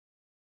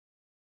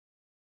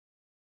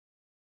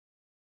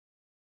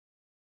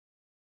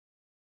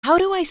How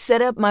do I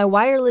set up my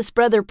wireless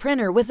brother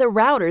printer with a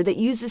router that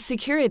uses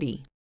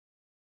security?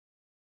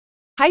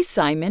 Hi,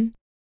 Simon.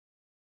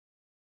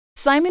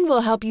 Simon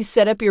will help you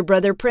set up your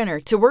brother printer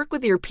to work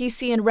with your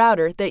PC and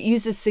router that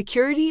uses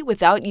security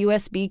without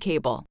USB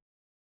cable.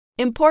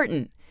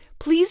 Important!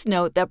 Please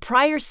note that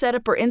prior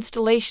setup or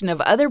installation of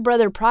other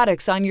brother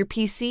products on your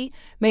PC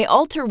may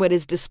alter what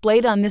is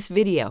displayed on this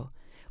video.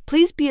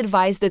 Please be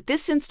advised that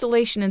this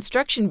installation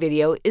instruction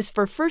video is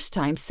for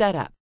first-time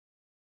setup.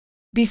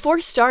 Before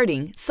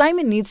starting,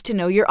 Simon needs to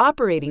know your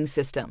operating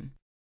system.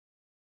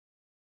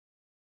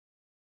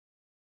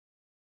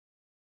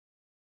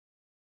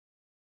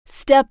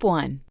 Step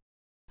 1.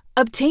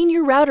 Obtain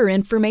your router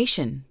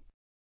information.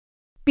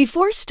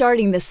 Before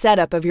starting the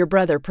setup of your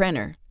brother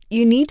printer,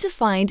 you need to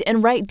find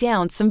and write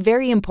down some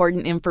very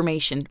important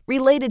information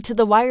related to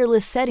the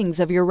wireless settings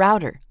of your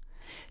router.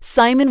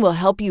 Simon will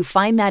help you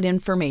find that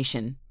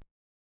information.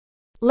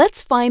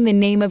 Let's find the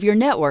name of your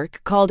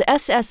network called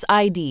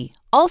SSID,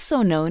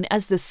 also known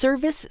as the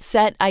Service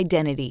Set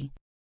Identity.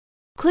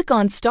 Click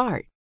on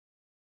Start.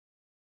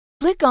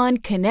 Click on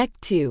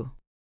Connect to.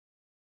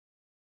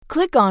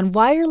 Click on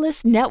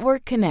Wireless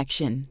Network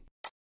Connection.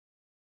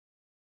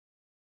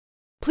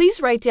 Please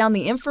write down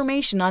the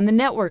information on the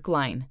network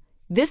line.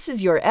 This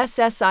is your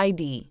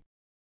SSID.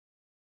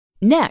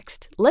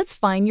 Next, let's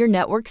find your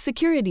network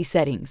security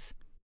settings.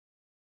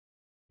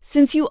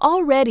 Since you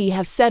already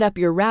have set up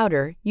your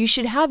router, you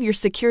should have your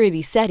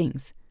security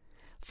settings.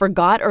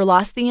 Forgot or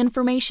lost the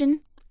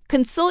information?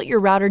 Consult your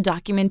router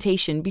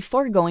documentation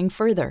before going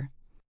further.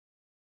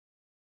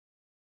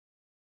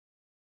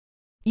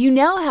 You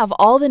now have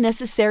all the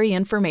necessary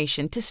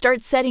information to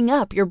start setting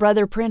up your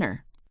brother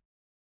printer.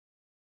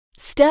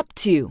 Step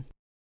 2.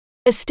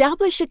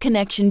 Establish a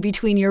connection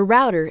between your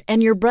router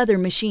and your brother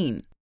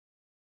machine.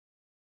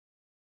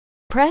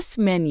 Press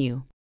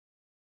Menu.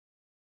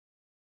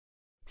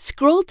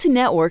 Scroll to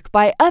Network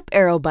by up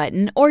arrow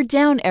button or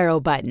down arrow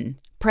button.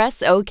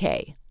 Press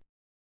OK.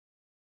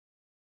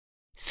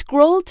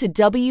 Scroll to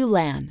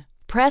WLAN.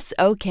 Press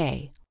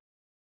OK.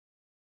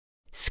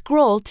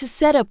 Scroll to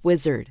Setup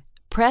Wizard.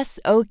 Press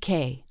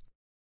OK.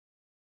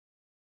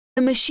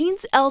 The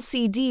machine's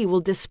LCD will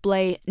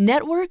display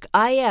Network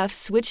IF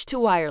Switch to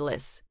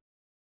Wireless.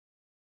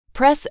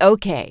 Press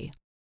OK.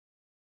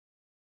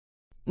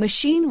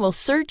 Machine will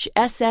search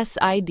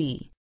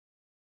SSID.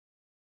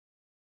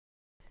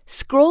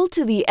 Scroll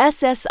to the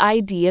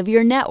SSID of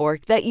your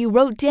network that you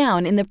wrote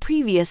down in the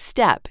previous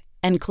step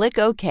and click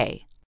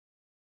OK.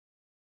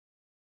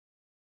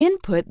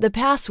 Input the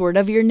password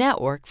of your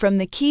network from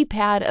the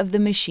keypad of the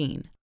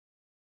machine.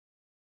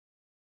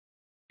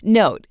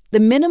 Note,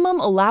 the minimum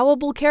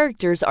allowable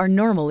characters are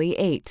normally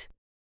 8.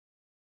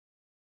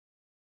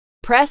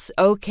 Press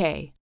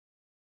OK.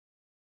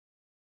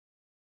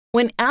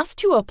 When asked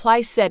to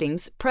apply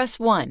settings, press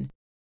 1.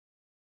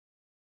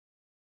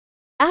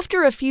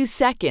 After a few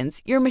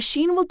seconds, your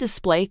machine will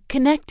display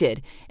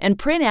Connected and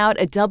print out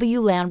a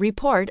WLAN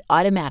report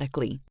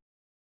automatically.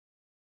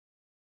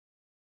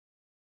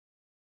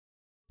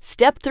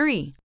 Step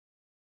 3.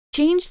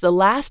 Change the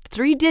last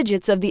 3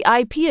 digits of the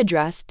IP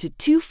address to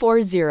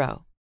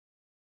 240.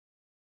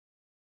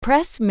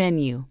 Press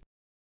Menu.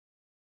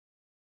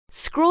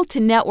 Scroll to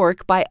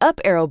Network by up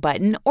arrow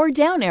button or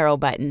down arrow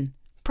button.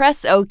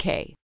 Press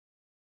OK.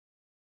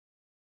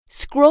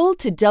 Scroll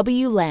to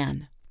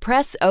WLAN.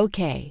 Press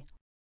OK.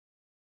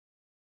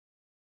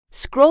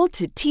 Scroll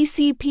to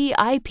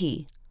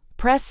TCP/IP.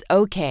 Press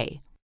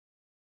OK.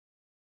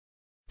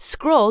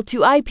 Scroll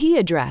to IP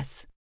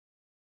address.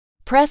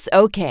 Press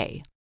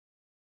OK.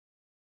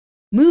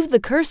 Move the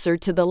cursor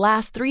to the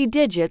last 3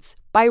 digits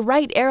by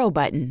right arrow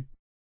button.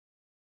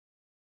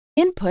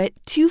 Input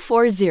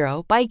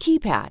 240 by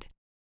keypad.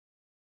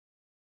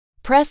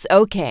 Press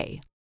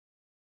OK.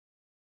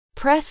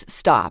 Press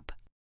Stop.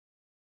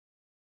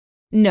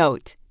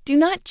 Note, do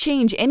not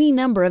change any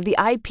number of the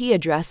IP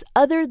address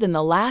other than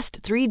the last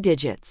 3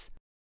 digits.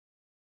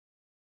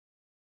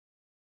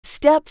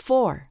 Step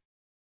 4.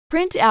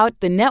 Print out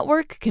the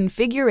network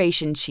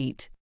configuration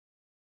sheet.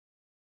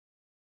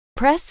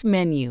 Press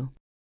Menu.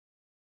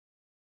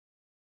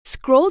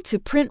 Scroll to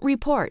Print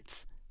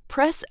Reports.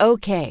 Press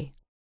OK.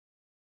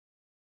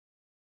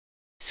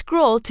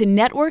 Scroll to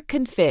Network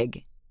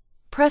Config.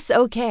 Press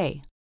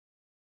OK.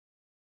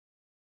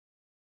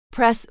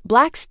 Press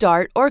Black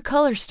Start or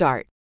Color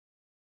Start.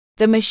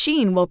 The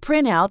machine will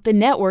print out the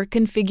network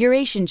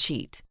configuration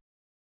sheet.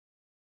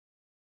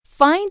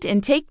 Find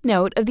and take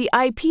note of the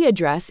IP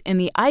address in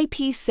the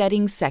IP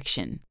Settings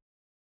section.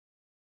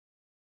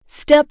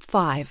 Step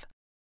 5.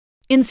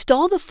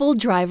 Install the full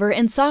driver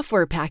and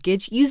software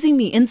package using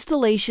the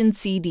installation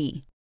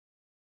CD.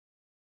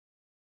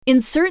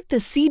 Insert the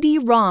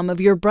CD-ROM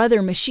of your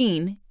brother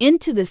machine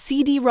into the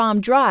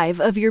CD-ROM drive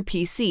of your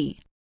PC.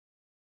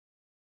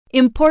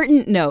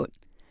 Important note: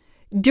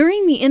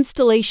 during the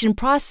installation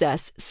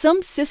process,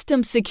 some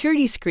system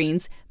security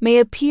screens may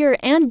appear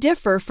and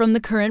differ from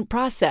the current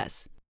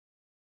process.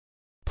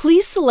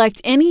 Please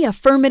select any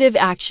affirmative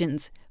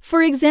actions,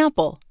 for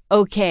example,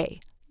 OK,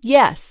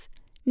 Yes,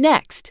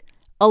 Next,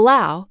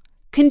 Allow,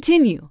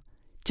 Continue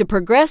to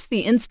progress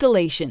the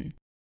installation.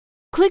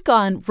 Click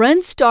on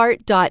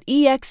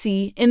runstart.exe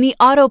in the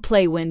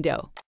autoplay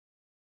window.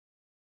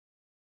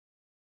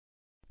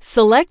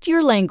 Select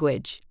your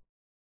language.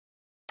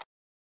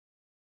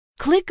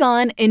 Click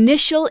on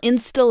Initial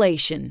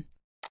Installation.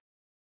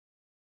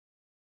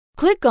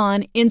 Click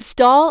on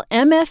Install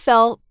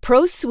MFL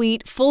Pro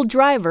Suite Full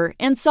Driver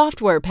and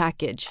Software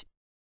Package.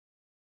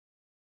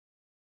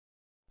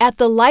 At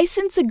the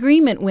License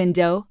Agreement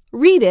window,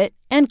 read it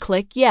and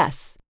click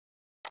Yes.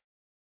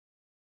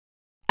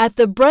 At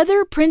the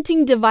Brother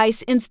Printing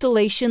Device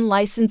Installation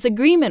License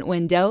Agreement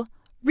window,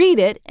 read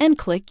it and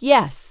click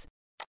Yes.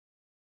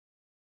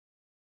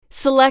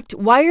 Select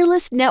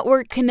Wireless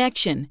Network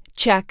Connection,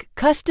 check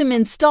Custom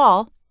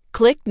Install,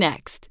 click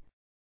Next.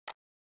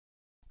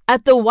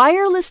 At the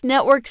Wireless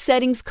Network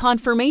Settings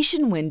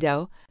Confirmation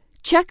window,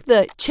 check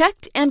the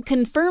Checked and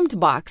Confirmed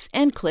box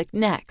and click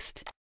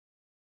Next.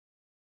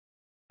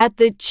 At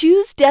the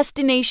Choose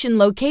Destination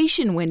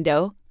Location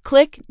window,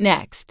 click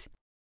Next.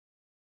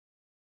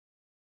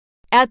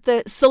 At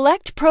the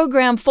Select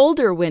Program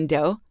Folder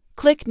window,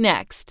 click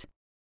Next.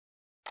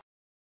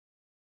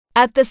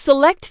 At the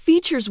Select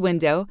Features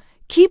window,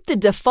 keep the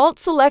default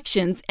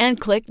selections and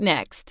click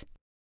Next.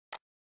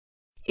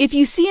 If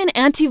you see an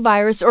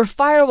antivirus or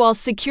firewall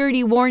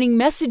security warning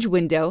message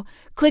window,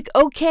 click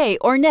OK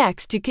or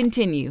Next to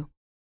continue.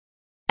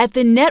 At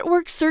the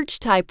Network Search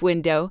Type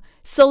window,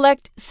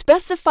 select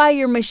Specify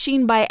your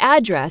machine by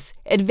address,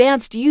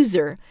 Advanced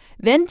User,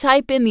 then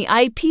type in the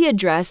IP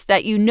address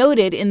that you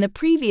noted in the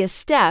previous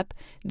step,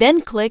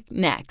 then click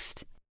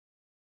Next.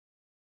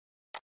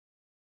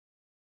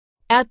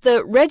 At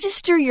the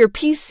Register your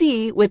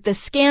PC with the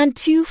Scan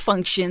To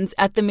functions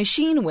at the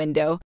Machine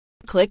window,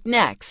 click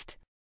Next.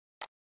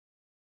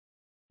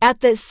 At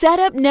the Set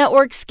up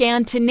Network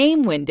Scan to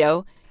Name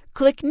window,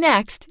 click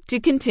Next to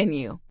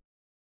continue.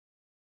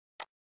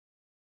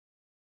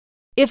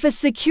 If a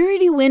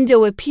security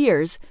window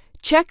appears,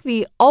 check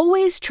the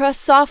Always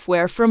Trust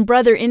Software from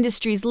Brother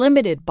Industries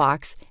Limited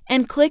box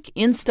and click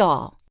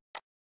Install.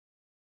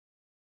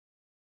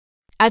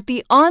 At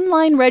the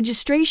Online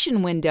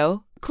Registration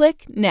window,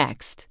 click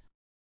Next.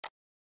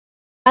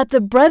 At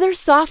the Brother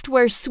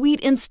Software Suite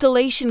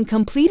Installation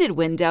Completed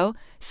window,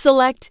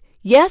 select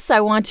Yes, I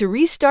want to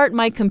restart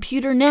my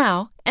computer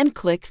now and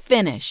click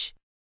Finish.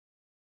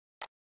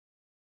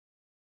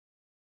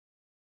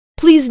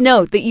 Please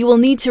note that you will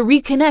need to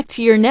reconnect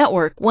to your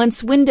network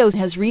once Windows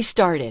has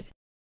restarted.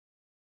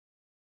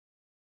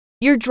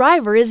 Your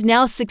driver is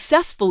now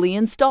successfully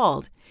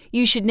installed.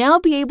 You should now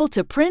be able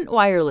to print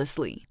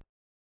wirelessly.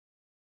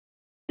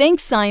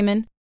 Thanks,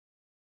 Simon.